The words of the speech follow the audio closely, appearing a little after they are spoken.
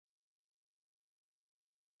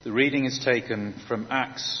The reading is taken from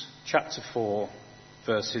Acts chapter 4,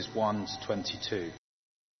 verses 1 to 22.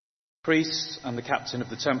 Priests and the captain of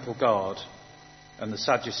the temple guard and the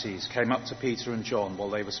Sadducees came up to Peter and John while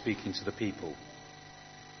they were speaking to the people.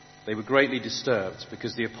 They were greatly disturbed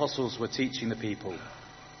because the apostles were teaching the people,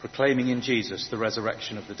 proclaiming in Jesus the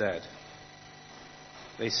resurrection of the dead.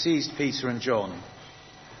 They seized Peter and John,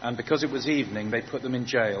 and because it was evening, they put them in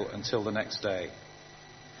jail until the next day.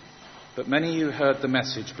 But many who heard the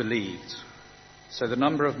message believed, so the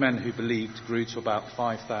number of men who believed grew to about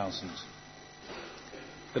 5,000.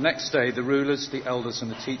 The next day, the rulers, the elders,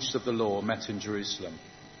 and the teachers of the law met in Jerusalem.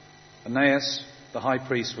 Annas, the high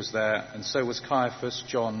priest, was there, and so was Caiaphas,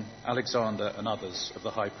 John, Alexander, and others of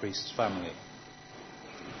the high priest's family.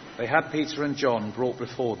 They had Peter and John brought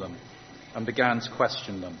before them and began to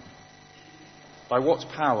question them. By what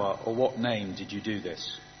power or what name did you do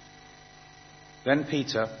this? Then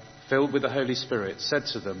Peter, filled with the Holy Spirit, said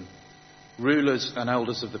to them, "Rulers and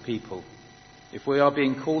elders of the people, if we are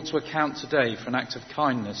being called to account today for an act of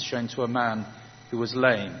kindness shown to a man who was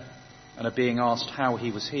lame and are being asked how he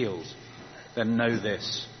was healed, then know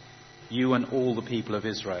this, you and all the people of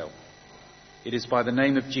Israel. It is by the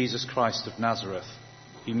name of Jesus Christ of Nazareth,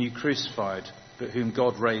 whom you crucified, but whom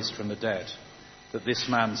God raised from the dead, that this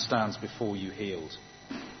man stands before you healed.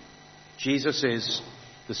 Jesus is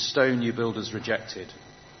the stone you builders rejected,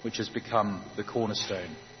 which has become the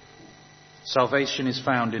cornerstone. Salvation is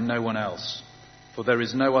found in no one else, for there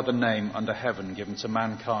is no other name under heaven given to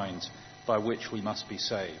mankind by which we must be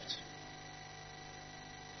saved."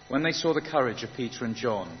 When they saw the courage of Peter and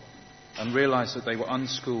John and realized that they were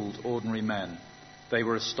unschooled, ordinary men, they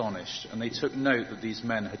were astonished, and they took note that these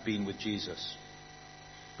men had been with Jesus.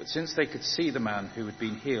 But since they could see the man who had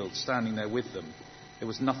been healed standing there with them, there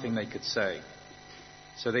was nothing they could say.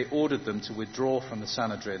 So they ordered them to withdraw from the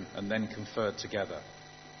Sanhedrin and then conferred together.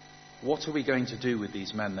 "What are we going to do with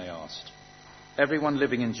these men?" they asked. "Everyone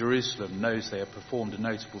living in Jerusalem knows they have performed a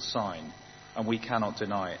notable sign, and we cannot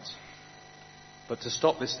deny it. But to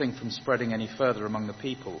stop this thing from spreading any further among the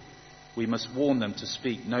people, we must warn them to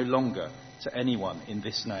speak no longer to anyone in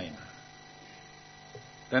this name."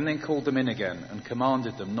 Then they called them in again and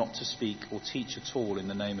commanded them not to speak or teach at all in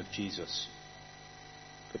the name of Jesus.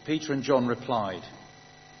 But Peter and John replied,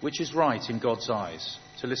 "Which is right in God's eyes,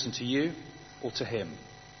 to listen to you or to him?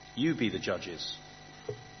 You be the judges.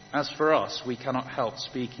 As for us, we cannot help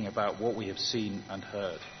speaking about what we have seen and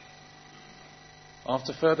heard."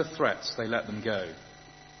 After further threats, they let them go.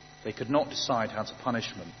 They could not decide how to punish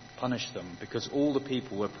them because all the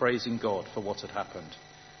people were praising God for what had happened.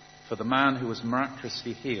 For the man who was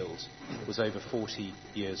miraculously healed was over 40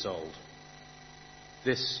 years old.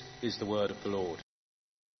 This is the word of the Lord.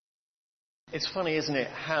 It's funny, isn't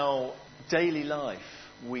it, how daily life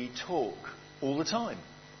we talk all the time.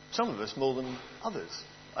 Some of us more than others,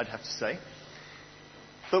 I'd have to say.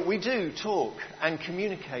 But we do talk and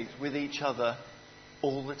communicate with each other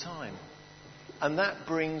all the time. And that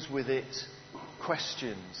brings with it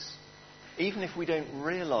questions. Even if we don't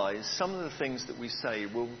realise, some of the things that we say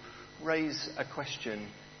will raise a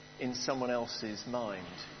question in someone else's mind.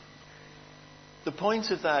 The point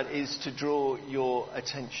of that is to draw your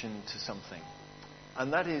attention to something,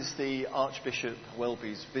 and that is the Archbishop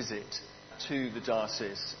Welby's visit to the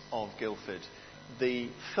Diocese of Guildford. The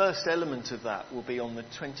first element of that will be on the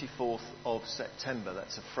 24th of September.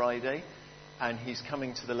 That's a Friday, and he's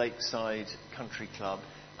coming to the Lakeside Country Club,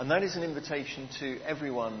 and that is an invitation to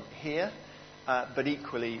everyone here, but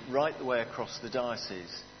equally right the way across the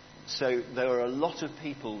diocese. So there are a lot of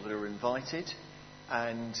people that are invited,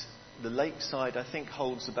 and the Lakeside, I think,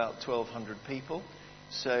 holds about 1,200 people,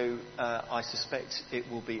 so I suspect it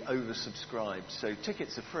will be oversubscribed. So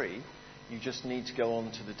tickets are free. You just need to go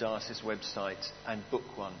on to the diocese website and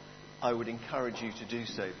book one. I would encourage you to do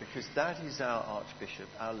so, because that is our Archbishop,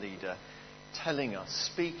 our leader, telling us,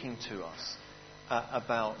 speaking to us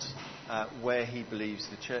about where he believes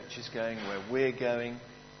the church is going, where we're going,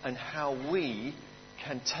 and how we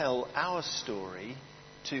can tell our story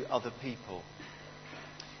to other people.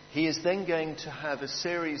 He is then going to have a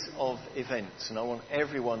series of events, and I want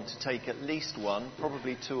everyone to take at least one,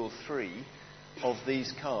 probably 2 or 3, of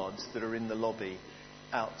these cards that are in the lobby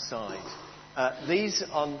outside. These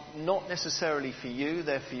are not necessarily for you,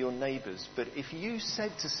 they're for your neighbours. But if you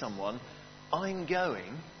said to someone, "I'm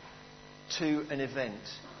going to an event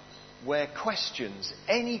where questions,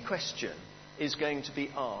 any question, is going to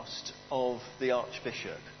be asked of the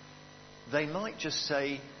Archbishop," they might just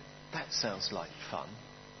say, "That sounds like fun.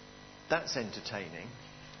 That's entertaining,"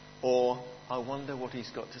 or "I wonder what he's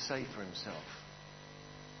got to say for himself."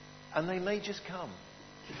 And they may just come.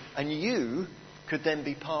 And you could then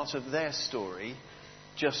be part of their story,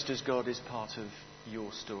 just as God is part of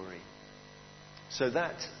your story. So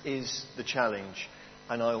that is the challenge,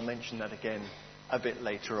 and I'll mention that again a bit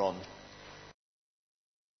later on.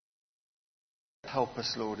 Help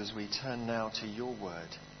us, Lord, as we turn now to your word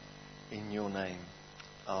in your name.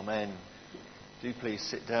 Amen. Do please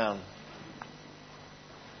sit down.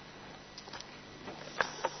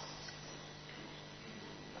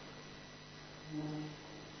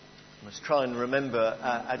 I must try and remember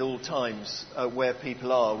at all times where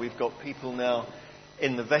people are. We've got people now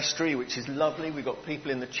in the vestry, which is lovely. We've got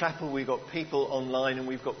people in the chapel. We've got people online, and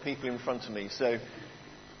we've got people in front of me. So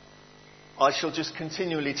I shall just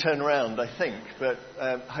continually turn around, I think, but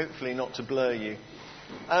hopefully not to blur you.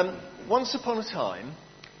 Once upon a time,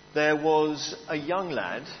 there was a young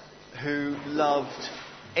lad who loved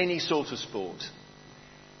any sort of sport,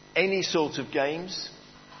 any sort of games.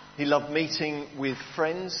 He loved meeting with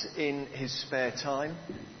friends in his spare time,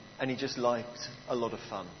 and he just liked a lot of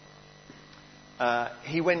fun.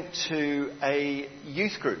 He went to a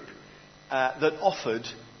youth group that offered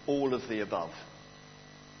all of the above.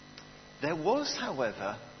 There was,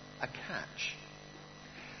 however, a catch.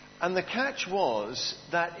 And the catch was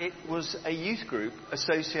that it was a youth group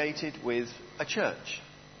associated with a church.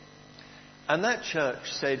 And that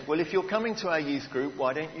church said, well, if you're coming to our youth group,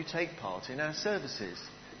 why don't you take part in our services?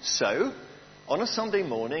 So, on a Sunday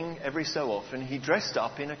morning, every so often, he dressed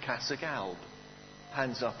up in a cassock alb.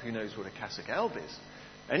 Hands up, who knows what a cassock alb is?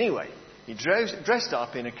 Anyway, he dressed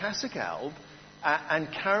up in a cassock alb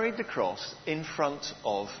and carried the cross in front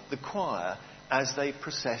of the choir as they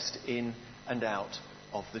processed in and out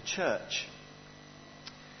of the church.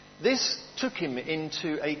 This took him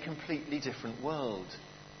into a completely different world,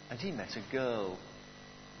 and he met a girl.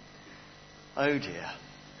 Oh dear.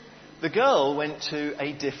 The girl went to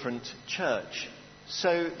a different church.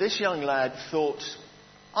 So this young lad thought,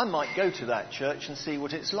 I might go to that church and see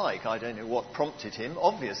what it's like. I don't know what prompted him,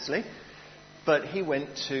 obviously, but he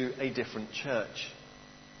went to a different church.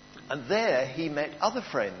 And there he met other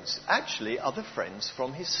friends, actually other friends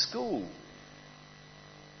from his school.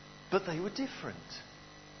 But they were different.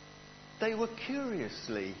 They were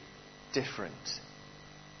curiously different.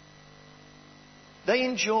 They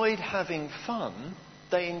enjoyed having fun,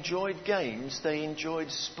 they enjoyed games, they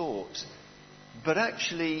enjoyed sport. But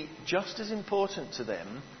actually, just as important to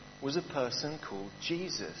them was a person called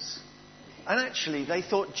Jesus. And actually, they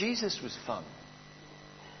thought Jesus was fun.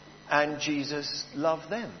 And Jesus loved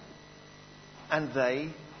them. And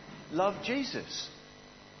they loved Jesus.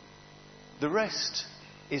 The rest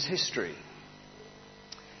is history.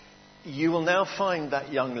 You will now find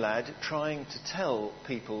that young lad trying to tell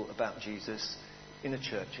people about Jesus in a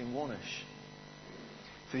church in Warnish.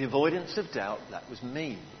 For the avoidance of doubt, that was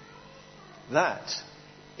me. That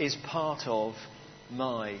is part of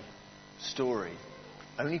my story.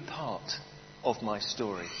 Only part of my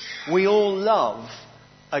story. We all love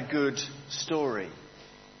a good story.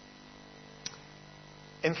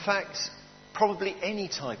 In fact, probably any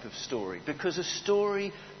type of story, because a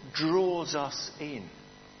story draws us in.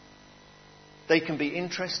 They can be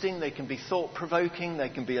interesting, they can be thought-provoking, they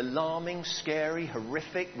can be alarming, scary,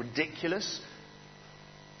 horrific, ridiculous.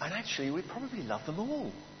 And actually, we probably love them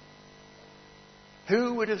all.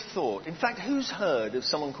 Who would have thought? In fact, who's heard of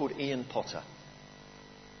someone called Ian Potter?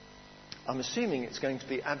 I'm assuming it's going to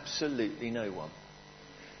be absolutely no one.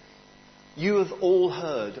 You have all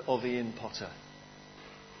heard of Ian Potter.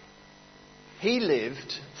 He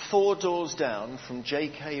lived 4 doors down from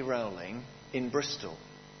J.K. Rowling in Bristol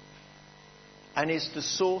and is the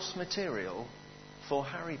source material for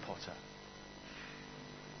Harry Potter.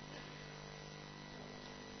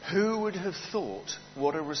 Who would have thought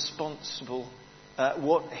what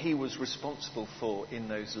he was responsible for in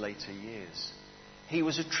those later years? He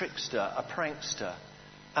was a trickster, a prankster,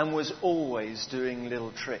 and was always doing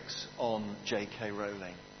little tricks on J.K.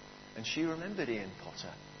 Rowling. And she remembered Ian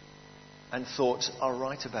Potter and thought, I'll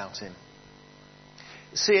write about him.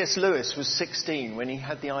 C.S. Lewis was 16 when he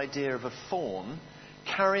had the idea of a faun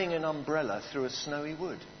carrying an umbrella through a snowy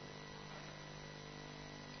wood.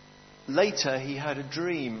 Later, he had a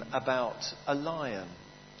dream about a lion,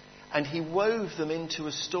 and he wove them into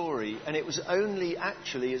a story, and it was only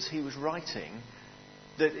actually as he was writing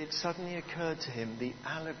that it suddenly occurred to him the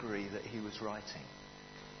allegory that he was writing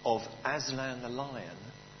of Aslan the lion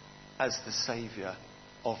as the saviour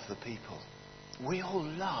of the people. We all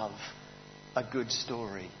love a good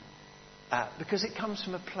story because it comes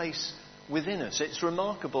from a place within us. It's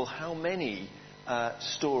remarkable how many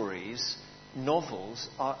stories, novels,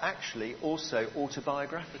 are actually also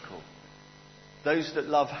autobiographical. Those that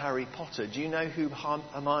love Harry Potter, do you know who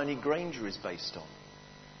Hermione Granger is based on?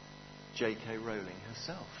 J.K. Rowling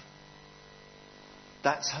herself.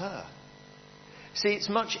 That's her. See, it's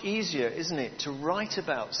much easier, isn't it, to write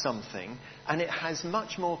about something, and it has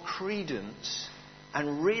much more credence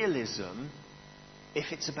and realism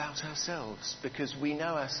if it's about ourselves, because we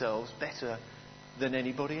know ourselves better than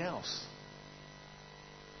anybody else.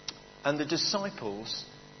 And the disciples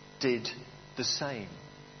did the same.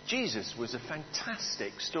 Jesus was a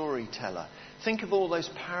fantastic storyteller. Think of all those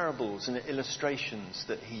parables and illustrations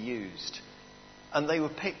that he used. And they were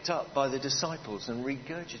picked up by the disciples and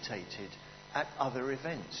regurgitated at other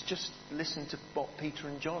events. Just listen to what Peter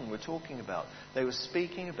and John were talking about. They were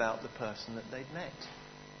speaking about the person that they'd met.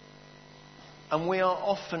 And we are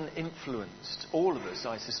often influenced, all of us,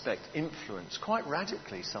 I suspect, influenced quite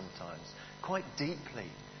radically sometimes, quite deeply,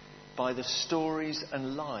 by the stories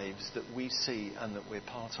and lives that we see and that we're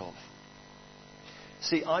part of.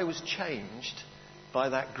 See, I was changed by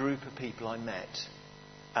that group of people I met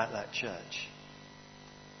at that church.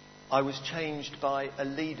 I was changed by a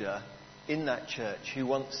leader in that church who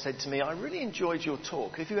once said to me, "I really enjoyed your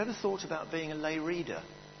talk. Have you ever thought about being a lay reader?"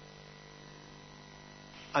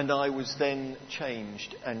 And I was then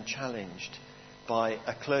changed and challenged by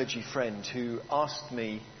a clergy friend who asked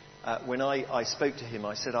me, when I spoke to him,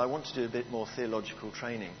 I said, "I want to do a bit more theological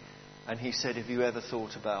training." And he said, "Have you ever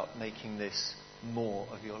thought about making this more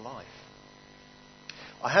of your life?"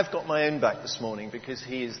 I have got my own back this morning because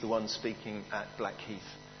he is the one speaking at Blackheath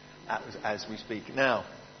as we speak now.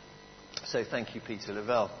 So thank you, Peter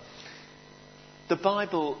Lavelle. The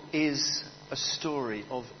Bible is a story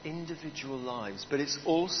of individual lives, but it's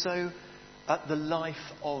also the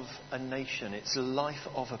life of a nation. It's the life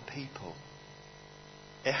of a people.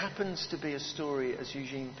 It happens to be a story, as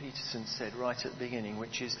Eugene Peterson said right at the beginning,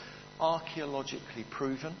 which is archaeologically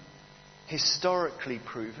proven, historically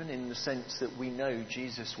proven in the sense that we know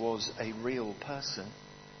Jesus was a real person,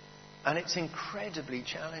 and it's incredibly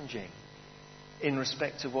challenging in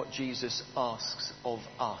respect of what Jesus asks of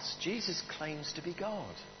us. Jesus claims to be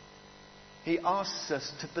God. He asks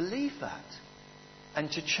us to believe that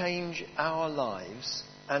and to change our lives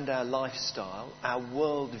and our lifestyle, our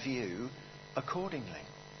worldview accordingly.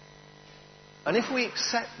 And if we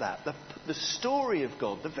accept that, the story of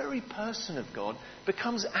God, the very person of God,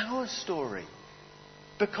 becomes our story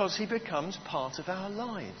because he becomes part of our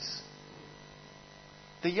lives.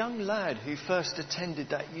 The young lad who first attended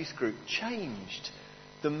that youth group changed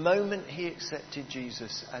the moment he accepted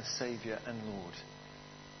Jesus as Saviour and Lord.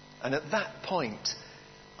 And at that point,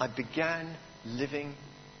 I began living,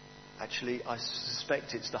 actually, I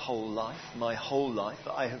suspect it's the whole life, my whole life,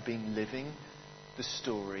 I have been living the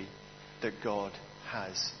story that God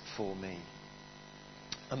has for me.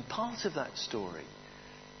 And part of that story,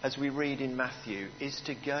 as we read in Matthew, is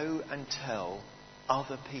to go and tell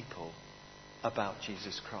other people about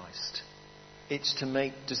Jesus Christ. It's to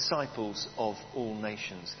make disciples of all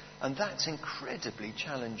nations. And that's incredibly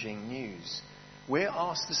challenging news. We're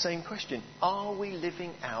asked the same question. Are we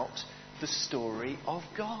living out the story of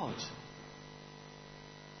God?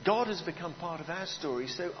 God has become part of our story,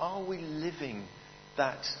 so are we living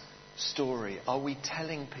that story? Are we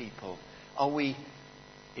telling people? Are we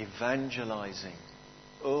evangelizing?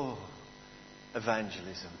 Oh,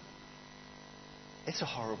 evangelism. It's a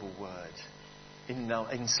horrible word,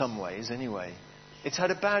 in some ways anyway. It's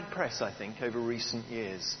had a bad press, I think, over recent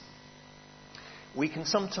years. We can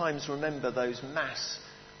sometimes remember those mass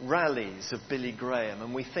rallies of Billy Graham,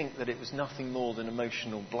 and we think that it was nothing more than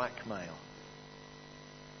emotional blackmail,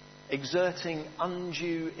 exerting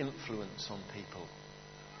undue influence on people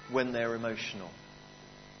when they're emotional.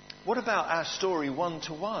 What about our story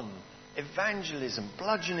one-to-one? Evangelism,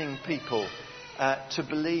 bludgeoning people to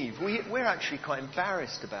believe. We're actually quite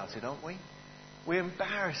embarrassed about it, aren't we? We're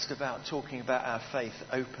embarrassed about talking about our faith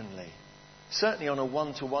openly. Certainly on a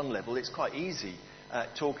one-to-one level, it's quite easy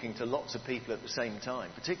talking to lots of people at the same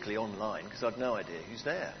time, particularly online, because I've no idea who's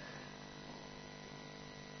there.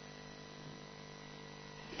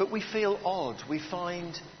 But we feel odd. We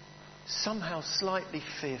find somehow slightly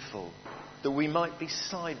fearful that we might be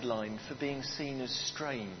sidelined for being seen as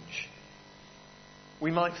strange.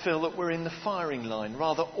 We might feel that we're in the firing line,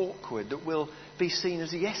 rather awkward, that we'll be seen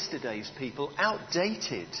as yesterday's people,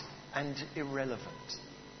 outdated and irrelevant.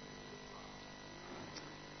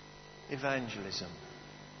 Evangelism.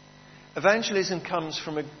 Evangelism comes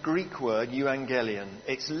from a Greek word, euangelion.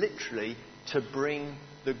 It's literally to bring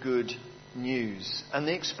the good news. And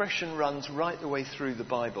the expression runs right the way through the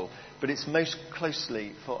Bible, but it's most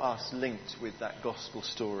closely for us linked with that gospel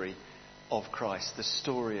story of Christ, the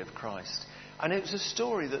story of Christ. And it was a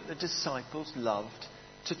story that the disciples loved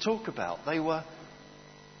to talk about.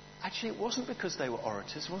 Actually, it wasn't because they were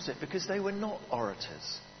orators, was it? Because they were not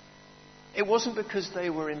orators. It wasn't because they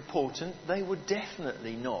were important. They were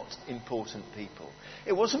definitely not important people.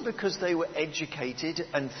 It wasn't because they were educated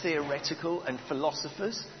and theoretical and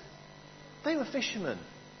philosophers. They were fishermen.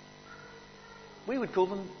 We would call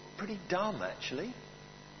them pretty dumb, actually.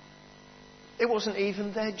 It wasn't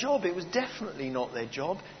even their job. It was definitely not their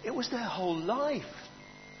job. It was their whole life.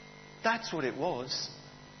 That's what it was.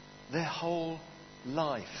 Their whole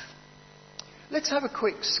life. Let's have a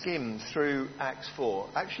quick skim through Acts 4.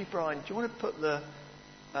 Actually, Brian, do you want to put the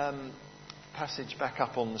passage back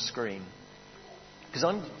up on the screen? Because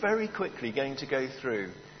I'm very quickly going to go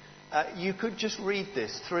through. You could just read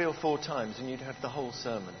this 3 or 4 times and you'd have the whole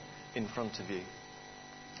sermon in front of you.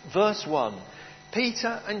 Verse 1.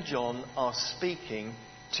 Peter and John are speaking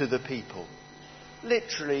to the people.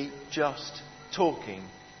 Literally just talking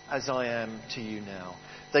as I am to you now.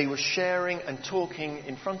 They were sharing and talking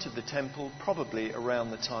in front of the temple, probably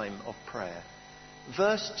around the time of prayer.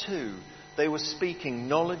 Verse 2, they were speaking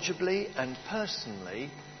knowledgeably and personally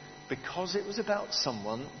because it was about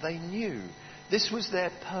someone they knew. This was their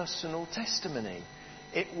personal testimony.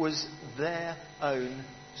 It was their own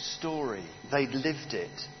story. They'd lived it.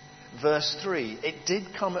 Verse 3, it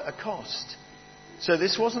did come at a cost. So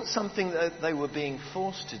this wasn't something that they were being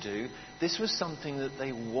forced to do. This was something that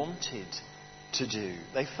they wanted to do.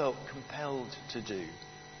 They felt compelled to do.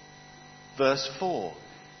 Verse 4.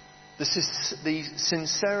 The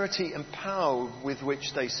sincerity and power with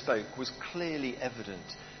which they spoke was clearly evident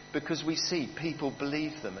because we see people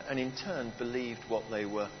believed them and in turn believed what they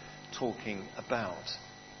were talking about.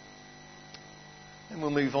 Then we'll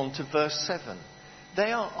move on to verse 7.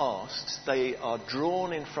 They are asked, they are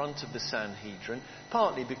drawn in front of the Sanhedrin,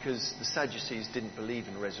 partly because the Sadducees didn't believe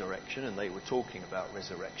in resurrection and they were talking about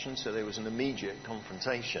resurrection, so there was an immediate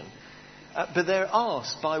confrontation. But they're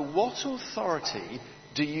asked, by what authority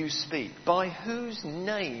do you speak? By whose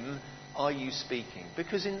name are you speaking?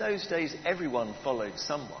 Because in those days everyone followed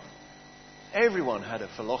someone. Everyone had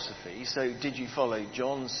a philosophy, so did you follow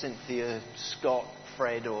John, Cynthia, Scott,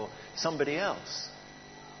 Fred or somebody else?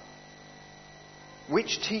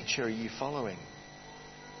 Which teacher are you following?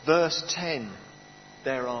 Verse 10,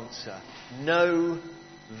 their answer. Know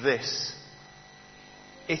this.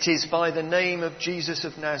 It is by the name of Jesus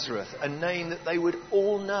of Nazareth, a name that they would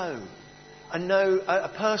all know.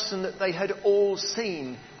 A person that they had all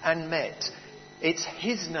seen and met. It's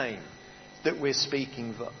his name that we're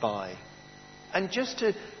speaking by. And just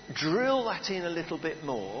to drill that in a little bit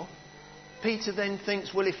more, Peter then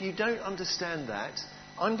thinks, well, if you don't understand that,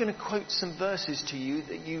 I'm going to quote some verses to you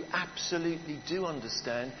that you absolutely do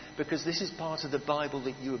understand because this is part of the Bible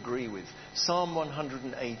that you agree with. Psalm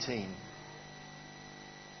 118.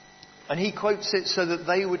 And he quotes it so that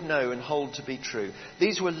they would know and hold to be true.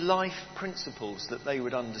 These were life principles that they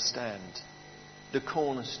would understand. The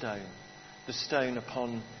cornerstone, the stone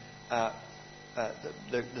upon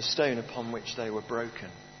the stone upon which they were broken.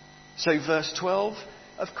 So verse 12,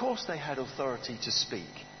 of course they had authority to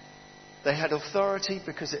speak. They had authority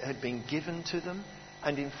because it had been given to them,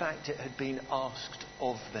 and in fact it had been asked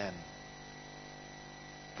of them.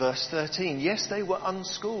 Verse 13, yes, they were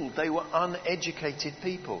unschooled, they were uneducated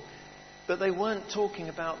people, but they weren't talking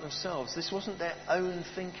about themselves. This wasn't their own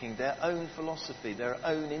thinking, their own philosophy, their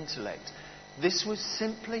own intellect. This was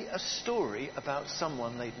simply a story about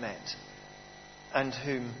someone they'd met and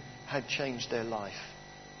whom had changed their life.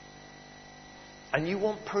 And you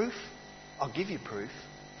want proof? I'll give you proof.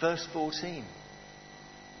 Verse 14.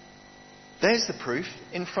 There's the proof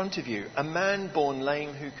in front of you. A man born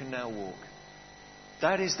lame who can now walk.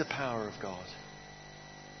 That is the power of God.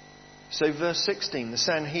 So verse 16. The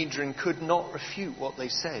Sanhedrin could not refute what they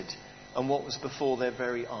said and what was before their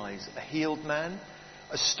very eyes. A healed man,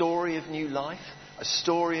 a story of new life, a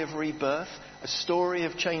story of rebirth, a story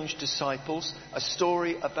of changed disciples, a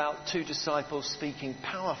story about 2 disciples speaking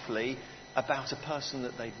powerfully about a person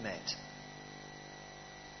that they'd met.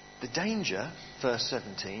 The danger, verse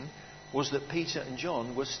 17, was that Peter and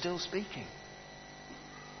John were still speaking.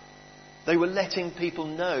 They were letting people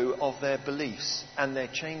know of their beliefs and their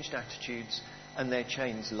changed attitudes and their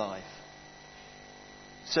changed life.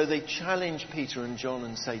 So they challenge Peter and John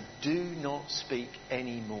and say, do not speak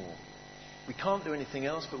anymore. We can't do anything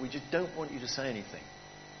else, but we just don't want you to say anything.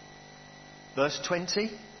 Verse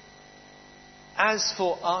 20. As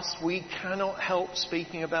for us, we cannot help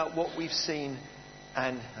speaking about what we've seen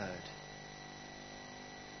and heard.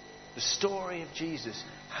 The story of Jesus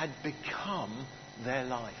had become their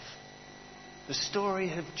life. The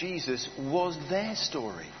story of Jesus was their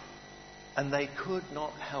story. and they could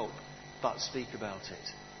not help but speak about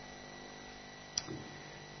it.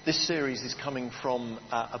 This series is coming from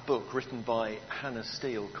a book written by Hannah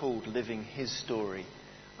Steele called Living His Story.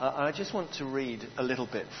 I just want to read a little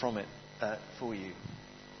bit from it for you.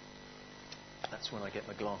 That's when I get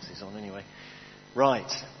my glasses on anyway.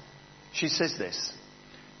 Right. She says this.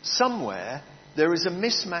 Somewhere there is a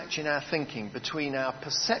mismatch in our thinking between our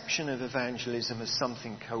perception of evangelism as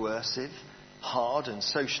something coercive, hard and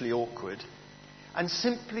socially awkward, and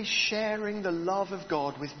simply sharing the love of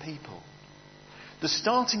God with people. The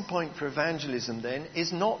starting point for evangelism, then,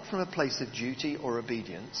 is not from a place of duty or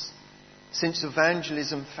obedience, since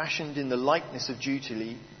evangelism fashioned in the likeness of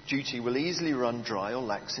duty will easily run dry or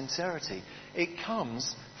lack sincerity. It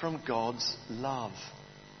comes from God's love.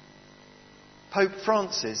 Pope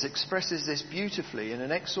Francis expresses this beautifully in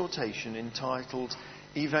an exhortation entitled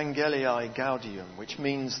Evangelii Gaudium, which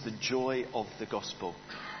means the joy of the gospel.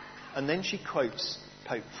 And then she quotes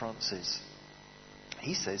Pope Francis.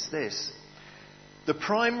 He says this: "The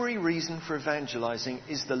primary reason for evangelizing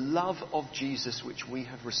is the love of Jesus which we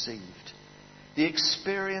have received, the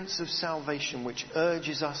experience of salvation which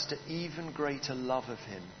urges us to even greater love of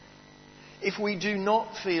Him. If we do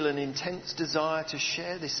not feel an intense desire to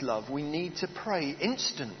share this love, we need to pray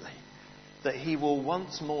instantly that He will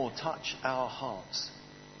once more touch our hearts.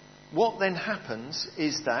 What then happens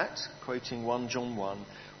is that," quoting 1 John 1,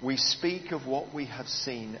 "we speak of what we have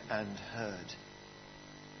seen and heard."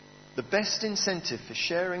 The best incentive for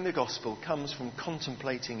sharing the gospel comes from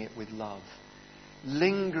contemplating it with love,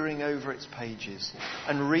 lingering over its pages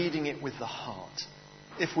and reading it with the heart.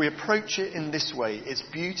 If we approach it in this way, its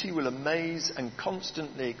beauty will amaze and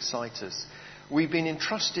constantly excite us. We've been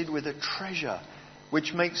entrusted with a treasure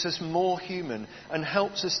which makes us more human and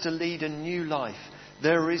helps us to lead a new life.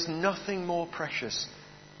 There is nothing more precious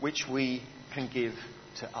which we can give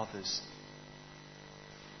to others.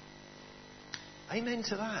 Amen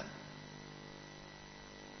to that.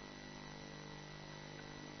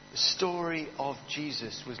 The story of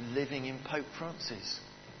Jesus was living in Pope Francis.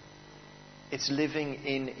 It's living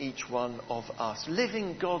in each one of us.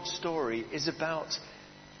 Living God's story is about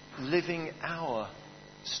living our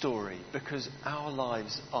story because our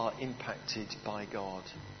lives are impacted by God.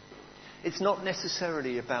 It's not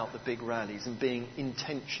necessarily about the big rallies and being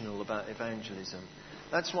intentional about evangelism.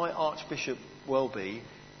 That's why Archbishop Welby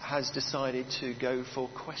has decided to go for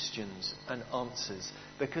questions and answers,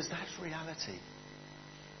 because that's reality.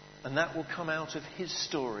 And that will come out of his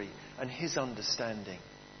story and his understanding.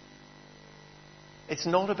 It's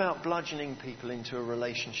not about bludgeoning people into a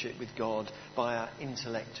relationship with God by our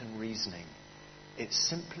intellect and reasoning. It's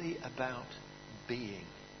simply about being.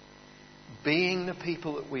 Being the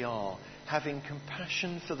people that we are, having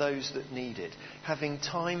compassion for those that need it, having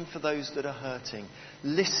time for those that are hurting,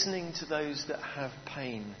 listening to those that have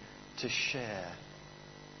pain, to share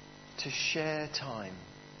time,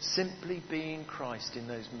 simply being Christ in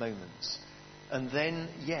those moments. And then,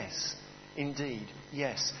 yes, indeed,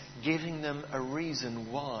 yes, giving them a reason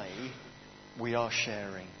why we are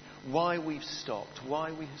sharing, why we've stopped,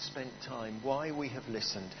 why we have spent time, why we have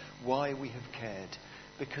listened, why we have cared.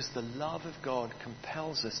 Because the love of God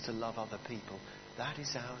compels us to love other people. That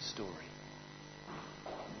is our story.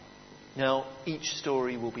 Now, each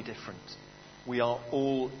story will be different. We are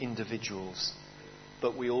all individuals,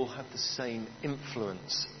 but we all have the same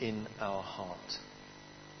influence in our heart.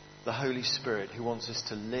 The Holy Spirit, who wants us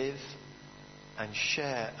to live and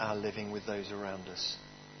share our living with those around us.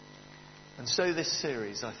 And so this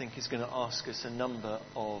series, I think, is going to ask us a number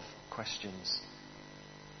of questions.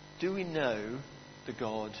 Do we know the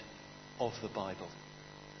God of the Bible?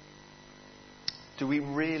 Do we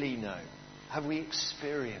really know? Have we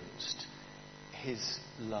experienced His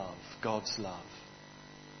love, God's love?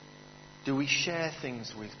 Do we share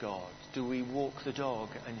things with God? Do we walk the dog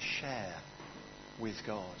and share with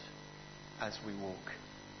God as we walk?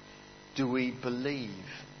 Do we believe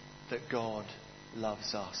that God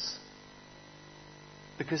loves us?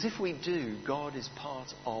 Because if we do, God is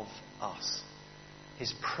part of us.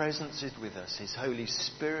 His presence is with us. His Holy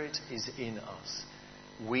Spirit is in us.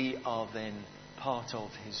 We are then part of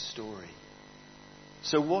His story.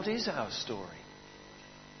 So what is our story?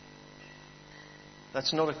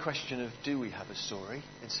 That's not a question of do we have a story.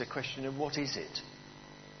 It's a question of what is it?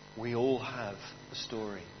 We all have a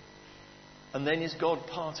story. And then is God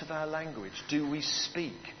part of our language? Do we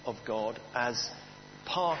speak of God as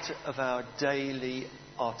part of our daily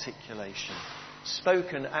articulation?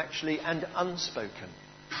 Spoken actually and unspoken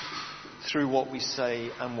through what we say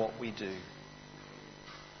and what we do.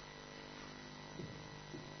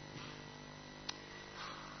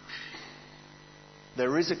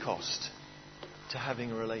 There is a cost to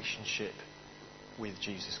having a relationship with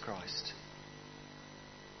Jesus Christ.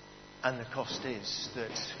 And the cost is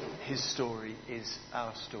that his story is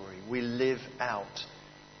our story. We live out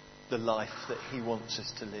the life that he wants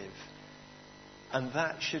us to live. And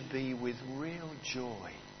that should be with real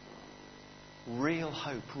joy, real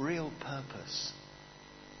hope, real purpose.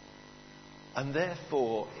 And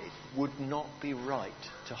therefore, it would not be right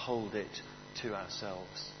to hold it to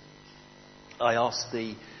ourselves. I asked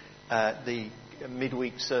the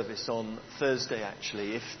midweek service on Thursday,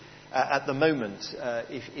 actually, if at the moment,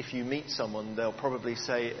 if you meet someone, they'll probably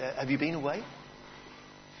say, have you been away?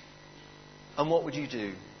 And what would you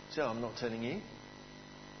do? So, I'm not telling you.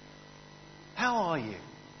 How are you?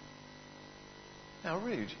 How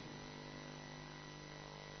rude.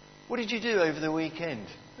 What did you do over the weekend?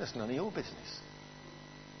 That's none of your business.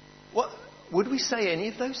 What? Would we say any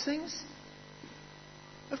of those things?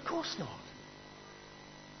 Of course not.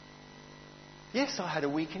 Yes, I had a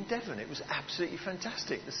week in Devon. It was absolutely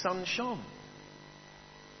fantastic. The sun shone.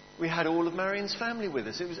 We had all of Marion's family with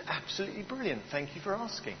us. It was absolutely brilliant. Thank you for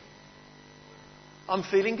asking. I'm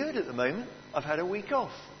feeling good at the moment. I've had a week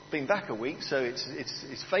off. Been back a week, so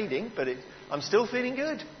it's fading, but I'm still feeling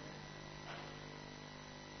good.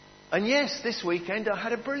 And yes, this weekend I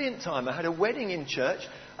had a brilliant time. I had a wedding in church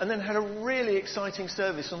and then had a really exciting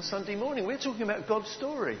service on Sunday morning. We're talking about God's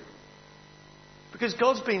story. Because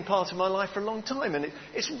God's been part of my life for a long time, and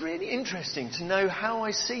it's really interesting to know how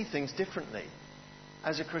I see things differently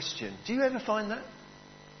as a Christian. Do you ever find that?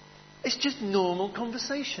 It's just normal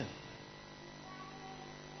conversation.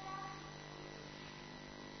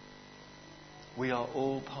 We are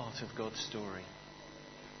all part of God's story.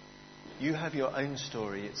 You have your own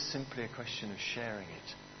story. It's simply a question of sharing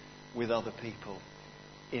it with other people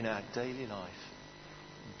in our daily life,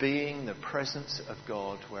 being the presence of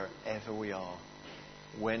God wherever we are,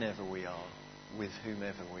 whenever we are, with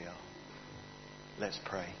whomever we are. Let's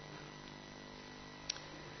pray.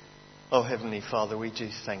 Oh, Heavenly Father, we do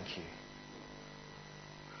thank you.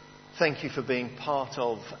 Thank you for being part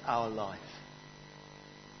of our life.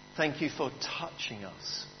 Thank you for touching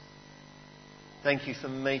us. Thank you for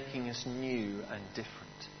making us new and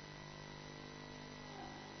different.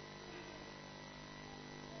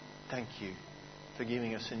 Thank you for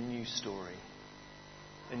giving us a new story,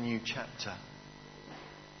 a new chapter,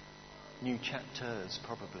 new chapters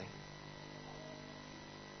probably.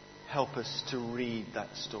 Help us to read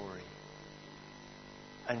that story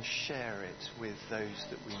and share it with those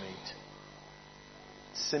that we meet.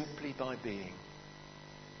 Simply by being,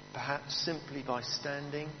 perhaps simply by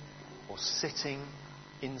standing or sitting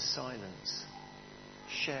in silence,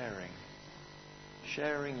 sharing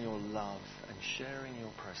your love and sharing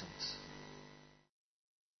your presence.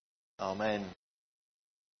 Amen.